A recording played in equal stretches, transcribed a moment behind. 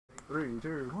3,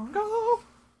 2, 1, go!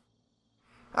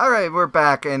 Alright, we're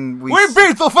back, and We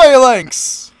beat the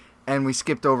Phalanx! And we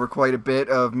skipped over quite a bit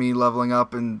of me leveling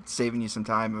up and saving you some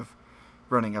time of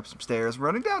running up some stairs,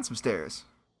 running down some stairs.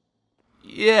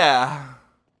 Yeah.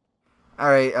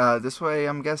 Alright, this way,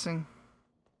 I'm guessing?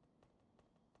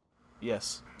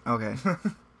 Yes. Okay.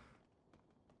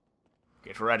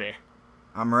 Get ready.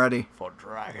 I'm ready. For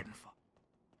Dragonfire.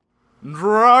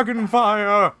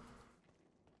 Dragonfire!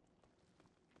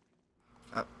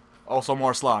 Also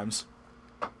more slimes.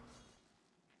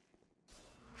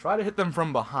 Try to hit them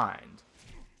from behind.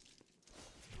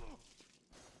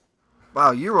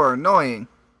 Wow, you are annoying.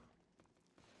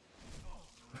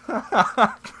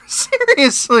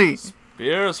 Seriously!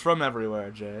 Spears from everywhere,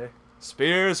 Jay.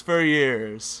 Spears for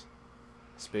years.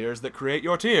 Spears that create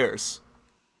your tears.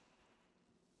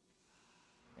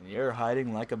 And you're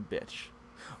hiding like a bitch.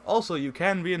 Also, you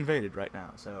can be invaded right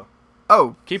now, so...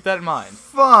 Oh, keep that in mind.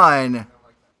 fun!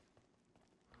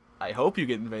 I hope you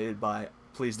get invaded by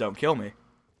Please Don't Kill Me.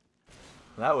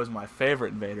 That was my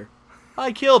favorite invader.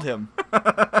 I killed him.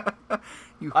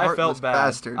 You I heartless felt bad.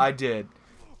 bastard. I did.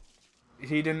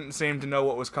 He didn't seem to know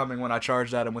what was coming when I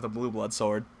charged at him with a blue blood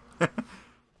sword.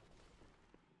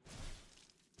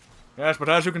 Yes, but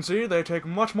as you can see, they take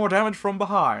much more damage from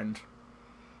behind.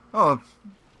 Oh,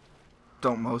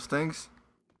 don't most things.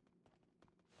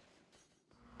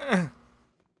 Oh,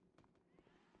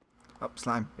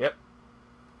 slime. Yep.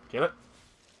 Kill it.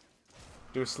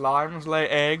 Do slimes lay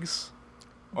eggs?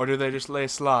 Or do they just lay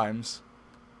slimes?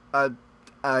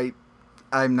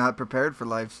 I'm not prepared for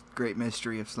life's great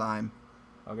mystery of slime.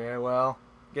 Okay, well,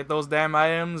 get those damn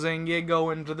items and get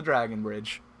going to the Dragon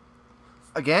Bridge.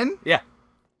 Again? Yeah.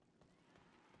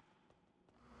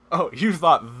 Oh, you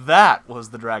thought that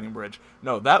was the Dragon Bridge.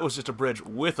 No, that was just a bridge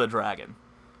with a dragon.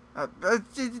 How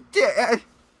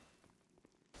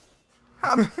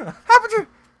would you...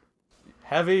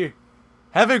 Heavy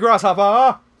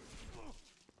grasshopper!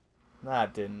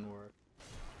 That didn't work.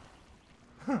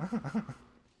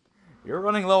 You're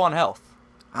running low on health.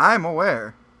 I'm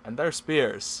aware. And their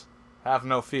spears. Have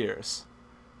no fears.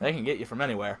 They can get you from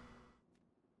anywhere.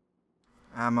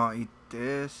 I'm gonna eat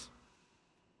this.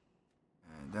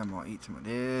 And I'm gonna eat some of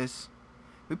this.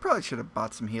 We probably should have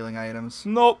bought some healing items.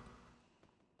 Nope.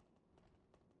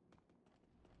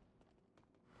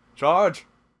 Charge.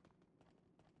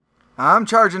 I'm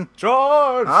charging.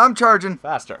 Charge! I'm charging.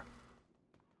 Faster.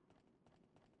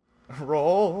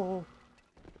 Roll.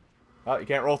 Oh, you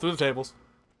can't roll through the tables.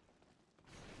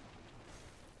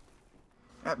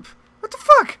 What the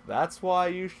fuck? That's why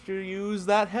you should use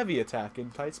that heavy attack in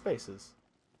tight spaces.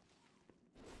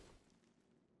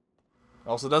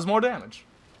 Also does more damage.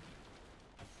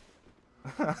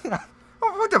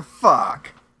 What the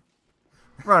fuck?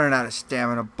 Running out of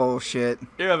stamina bullshit.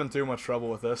 You're having too much trouble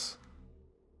with this.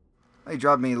 They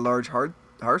dropped me a large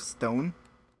hearthstone.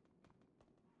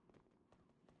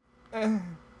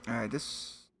 Alright,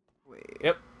 this way.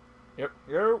 Yep.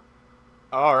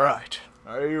 Alright.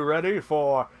 Are you ready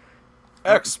for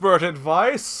expert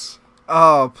advice?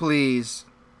 Oh, please.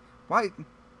 Why?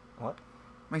 What?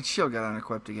 My shield got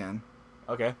unequipped again.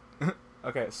 Okay.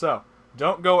 Okay, so,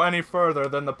 don't go any further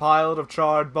than the pile of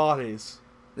charred bodies.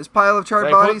 This pile of charred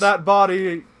They bodies? put that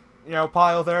body,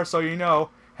 pile there so you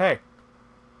know, hey,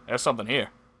 there's something here.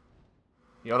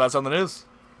 You know what that something is?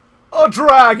 A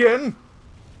dragon!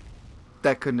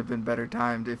 That couldn't have been better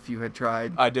timed if you had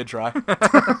tried. I did try.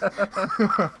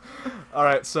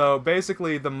 Alright, so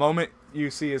basically the moment you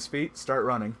see his feet, start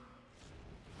running.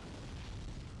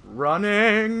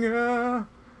 Running!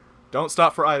 Don't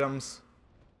stop for items.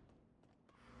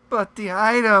 But the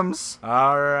items!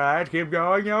 Alright, keep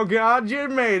going. Oh god, you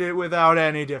made it without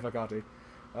any difficulty.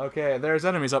 Okay, there's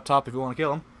enemies up top if you want to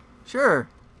kill them. Sure.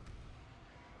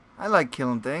 I like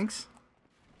killing things.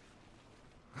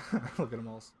 Look at them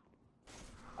all.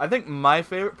 I think my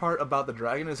favorite part about the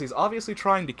dragon is he's obviously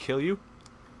trying to kill you.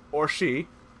 Or she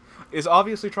is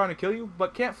obviously trying to kill you,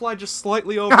 but can't fly just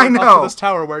slightly over up to this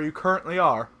tower where you currently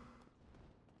are.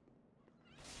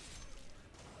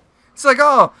 It's like,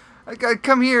 oh, I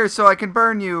come here so I can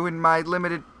burn you in my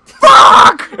limited...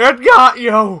 Fuck! It got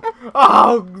you!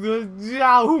 Oh,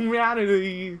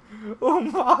 humanity!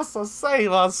 Mufasa,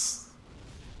 save us!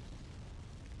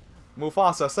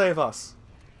 Mufasa, save us!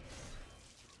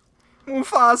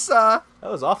 Mufasa!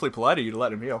 That was awfully polite of you to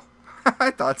let him heal.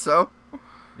 I thought so.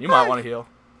 You might want to heal.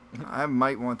 I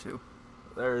might want to.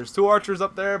 There's 2 archers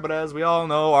up there, but as we all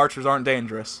know, archers aren't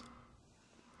dangerous.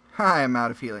 I am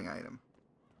out of healing item.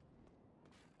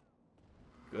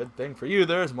 Good thing for you,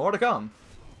 there's more to come.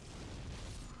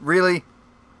 Really?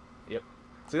 Yep.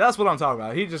 See, that's what I'm talking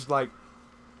about. He just, like,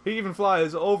 He even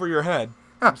flies over your head.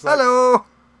 Hello!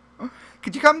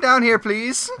 Could you come down here,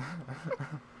 please?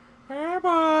 Hey,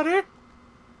 buddy.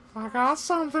 I got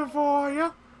something for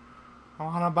you.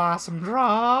 Wanna buy some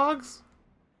drugs?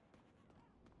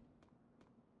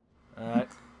 Alright.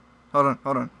 Hold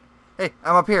on. Hey,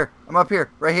 I'm up here.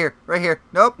 Right here.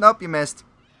 Nope, you missed.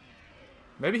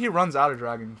 Maybe he runs out of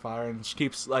dragon fire and just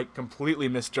keeps, like, completely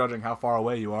misjudging how far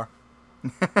away you are.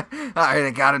 Alright,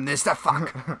 I got him this. The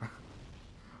fuck.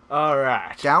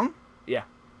 Alright. Down? Yeah,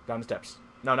 down the steps.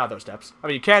 No, not those steps. I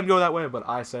mean, you can go that way, but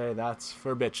I say that's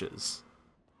for bitches.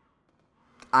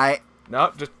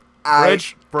 No, just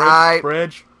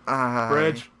bridge.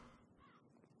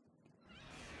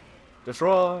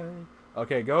 Destroy.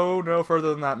 Okay, go no further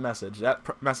than that message.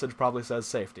 That message probably says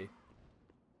safety.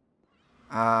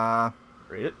 Read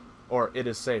it. Or it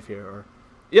is safe here. Or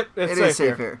yep, it's safe,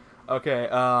 safe here. Okay,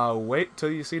 wait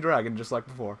till you see dragon, just like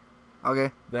before.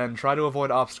 Okay. Then try to avoid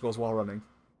obstacles while running.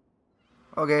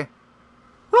 Okay.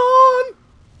 Run!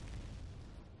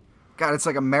 God, it's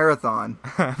like a marathon.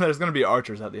 There's gonna be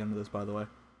archers at the end of this, by the way.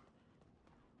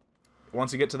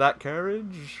 Once you get to that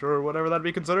carriage, or whatever that'd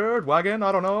be considered, wagon,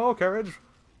 I don't know, carriage,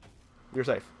 you're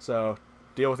safe. So,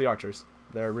 deal with the archers.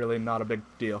 They're really not a big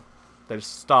deal. They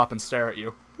just stop and stare at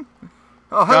you.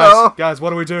 Oh, hello! Guys,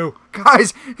 what do we do?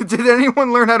 Guys, did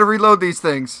anyone learn how to reload these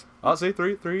things? Oh, see,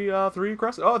 three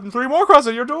crescent. Oh, and 3 more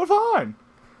crescent, you're doing fine!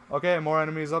 Okay, more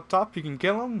enemies up top, you can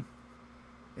kill them.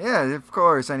 Yeah, of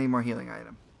course, I need more healing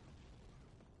item.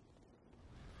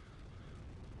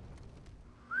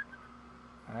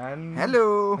 And...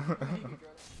 Hello!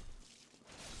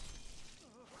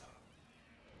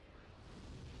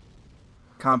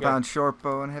 Compound short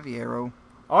bow and heavy arrow.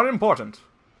 Unimportant.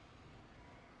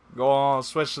 Go on,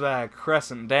 switch to that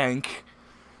crescent dank,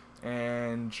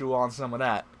 and chew on some of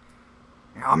that.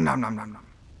 Nom nom nom nom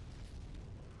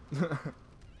nom.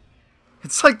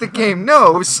 It's like the game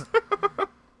knows.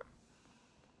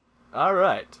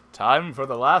 Alright, time for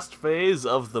the last phase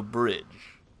of the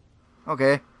bridge.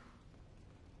 Okay.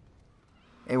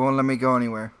 It won't let me go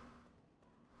anywhere.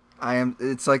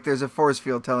 It's like there's a force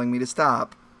field telling me to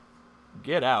stop.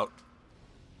 Get out.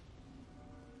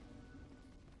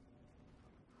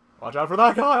 Watch out for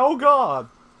that guy, oh god!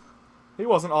 He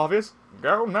wasn't obvious.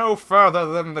 Go no further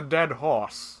than the dead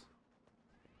horse.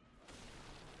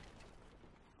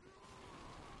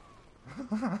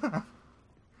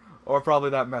 Or probably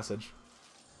that message.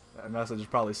 That message is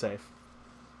probably safe.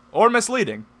 Or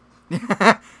misleading.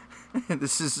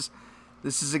 This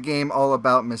is a game all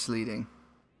about misleading.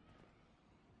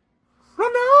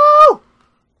 Run now!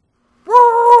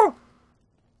 Woo!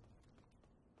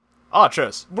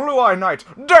 Archers, Blue-Eye Knight,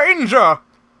 danger!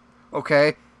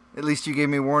 Okay, at least you gave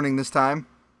me warning this time.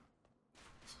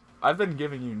 I've been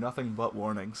giving you nothing but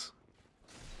warnings.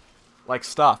 Like,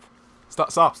 stop.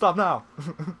 Stop now!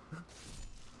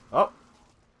 Oh.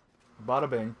 Bada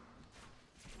bing.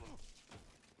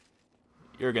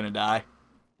 You're gonna die.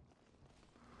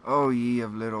 Oh, ye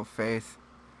of little faith.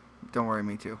 Don't worry,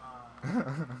 me too.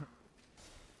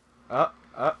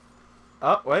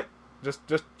 Wait. Just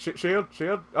shield.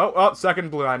 Oh,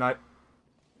 second Blue-Eye Knight.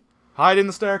 Hide in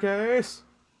the staircase.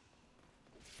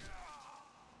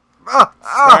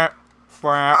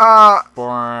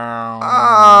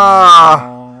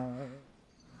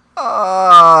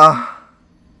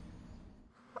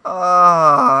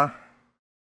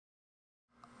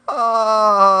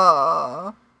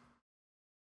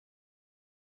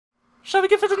 Shall we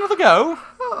give it another go?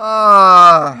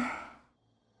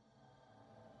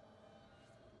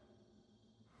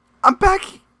 I'm back.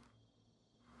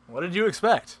 What did you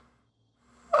expect?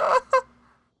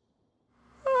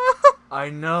 I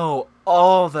know,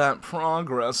 all that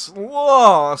progress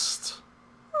lost.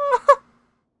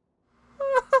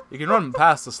 You can run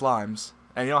past the slimes,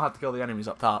 and you don't have to kill the enemies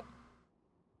up top.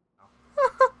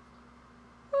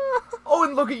 Oh,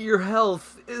 and look at your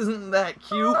health. Isn't that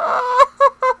cute?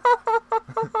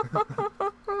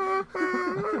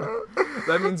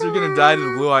 That means you're gonna die to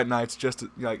the Blue-Eyed Knights just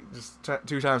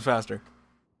 2 times faster.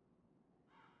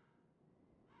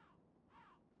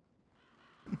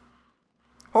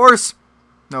 Horse!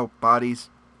 No, bodies.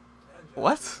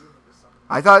 What?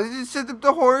 I thought you said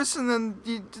the horse and then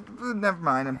you... Never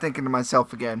mind, I'm thinking to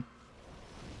myself again.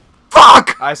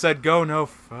 Fuck! I said go no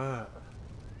further.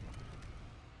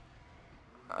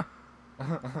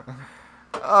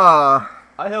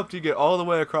 I helped you get all the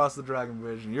way across the Dragon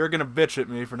Bridge, and you're gonna bitch at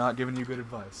me for not giving you good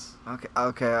advice.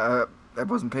 Okay, I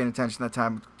wasn't paying attention that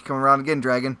time. Come around again,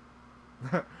 Dragon.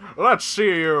 Let's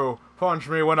see you punch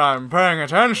me when I'm paying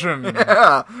attention.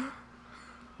 Yeah.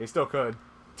 He still could.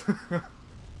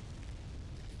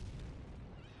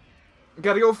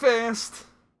 Gotta go fast.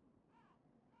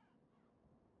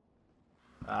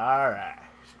 Alright.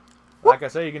 Like I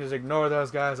say, you can just ignore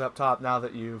those guys up top now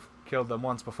that you've killed them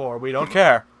once before. We don't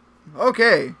care.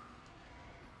 Okay.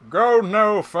 Go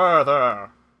no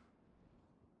further.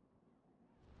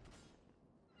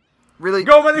 Really?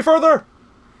 Go any further.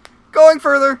 Going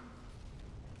further.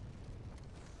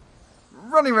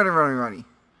 Running, running, running, running.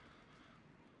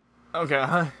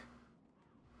 Okay.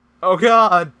 Oh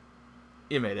god.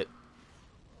 You made it.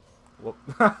 Whoop.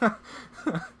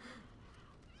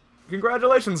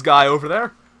 Congratulations, guy over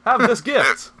there. Have this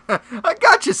gift. I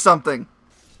got you something.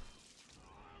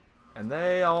 And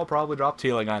they all probably dropped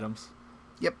healing items.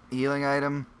 Yep, healing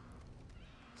item.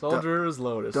 Soldier's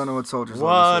Lotus. Don't know what Soldier's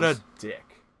What Lotus is. a dick.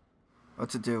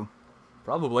 What's it do?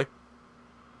 Probably.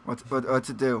 What's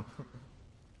it do?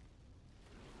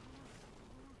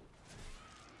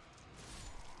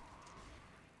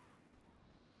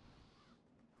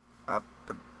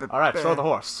 Alright, show the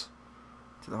horse.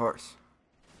 To the horse.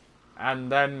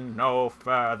 And then no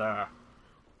further.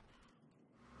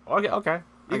 Okay, okay.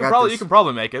 You can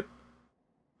probably make it.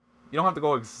 You don't have to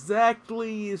go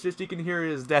exactly, it's just you can hear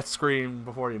his death scream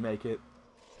before you make it.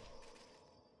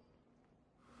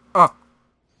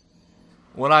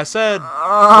 When I said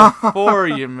before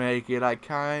you make it, I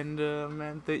kinda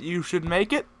meant that you should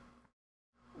make it.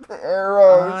 The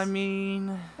arrows. I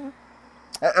mean...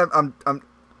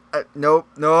 Nope,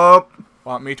 nope.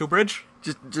 Want me to bridge?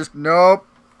 Just nope.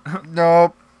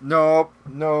 Nope, nope,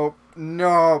 nope,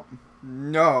 nope,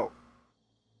 no.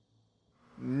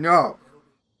 No.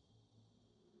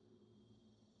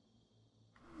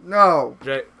 No.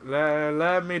 Jay,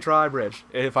 let me try bridge.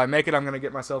 If I make it, I'm gonna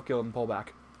get myself killed and pull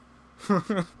back.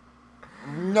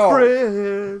 No.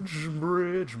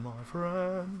 Bridge, my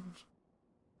friend.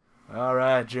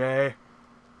 Alright, Jay.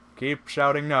 Keep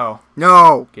shouting no.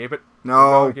 No. Keep it.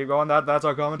 No. Keep going. That's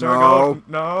our commentary. No. Go.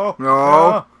 No.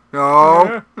 No.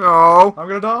 No. No. I'm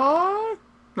gonna die.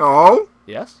 No.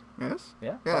 Yes? Yes?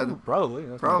 Yeah? Yeah. Probably.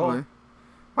 That's Probably.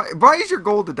 Why is your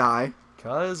goal to die?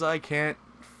 Because I can't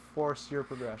force your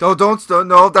progression. Don't,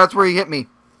 no, that's where he hit me.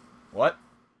 What?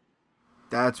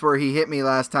 That's where he hit me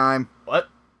last time. What?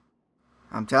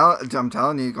 I'm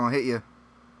telling you, he's gonna hit you.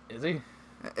 Is he?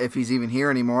 If he's even here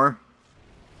anymore.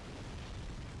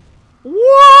 What?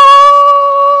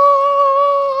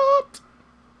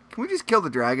 Can we just kill the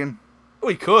dragon?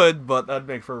 We could, but that'd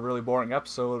make for a really boring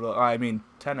episode. I mean,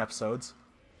 10 episodes.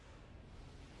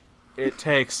 It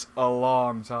takes a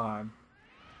long time.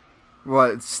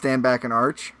 What, stand back and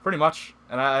arch? Pretty much.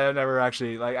 And I never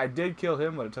actually, like, I did kill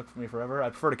him, but it took me forever. I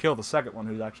prefer to kill the second one,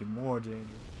 who's actually more dangerous.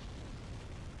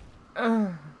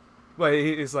 But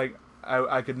he's like,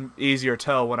 I could easier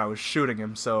tell when I was shooting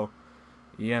him, so,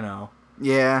 you know.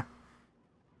 Yeah.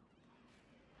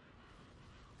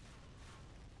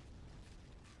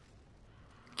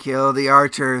 Kill the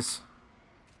archers.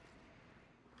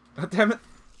 Damn it.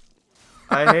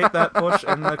 I hate that push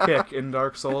and the kick in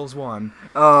Dark Souls 1.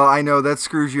 Oh, I know, that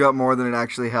screws you up more than it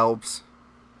actually helps.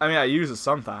 I mean, I use it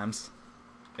sometimes.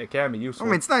 It can be useful. I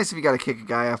mean, it's nice if you gotta kick a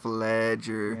guy off a ledge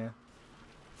or...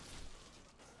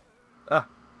 Yeah.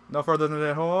 No further than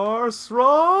the horse.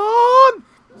 Run!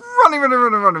 Running, running,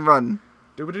 running, running, run.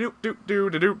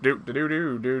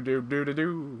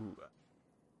 Do-ba-do-do-do-do-do-do-do-do-do-do-do-do.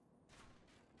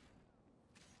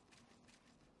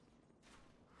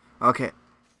 Okay.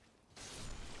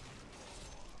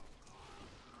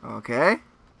 Okay.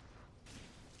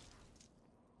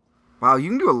 Wow, you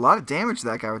can do a lot of damage to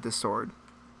that guy with this sword.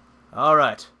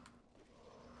 Alright.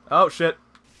 Oh, shit.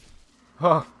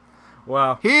 Oh,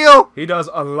 wow. Heal! He does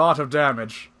a lot of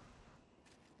damage.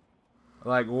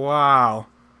 Like, wow.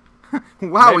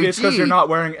 Wow, maybe it's because you're not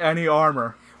wearing any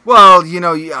armor. Well, you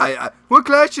know, what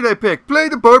class should I pick? Play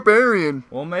the barbarian.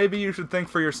 Well, maybe you should think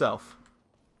for yourself.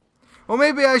 Well,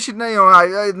 maybe I should, you know,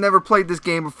 I never played this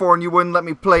game before, and you wouldn't let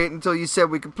me play it until you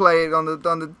said we could play it on the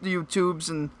YouTubes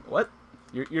and... What?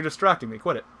 You're distracting me.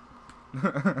 Quit it.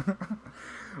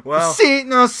 Well... See,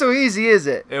 no, so easy, is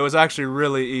it? It was actually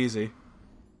really easy.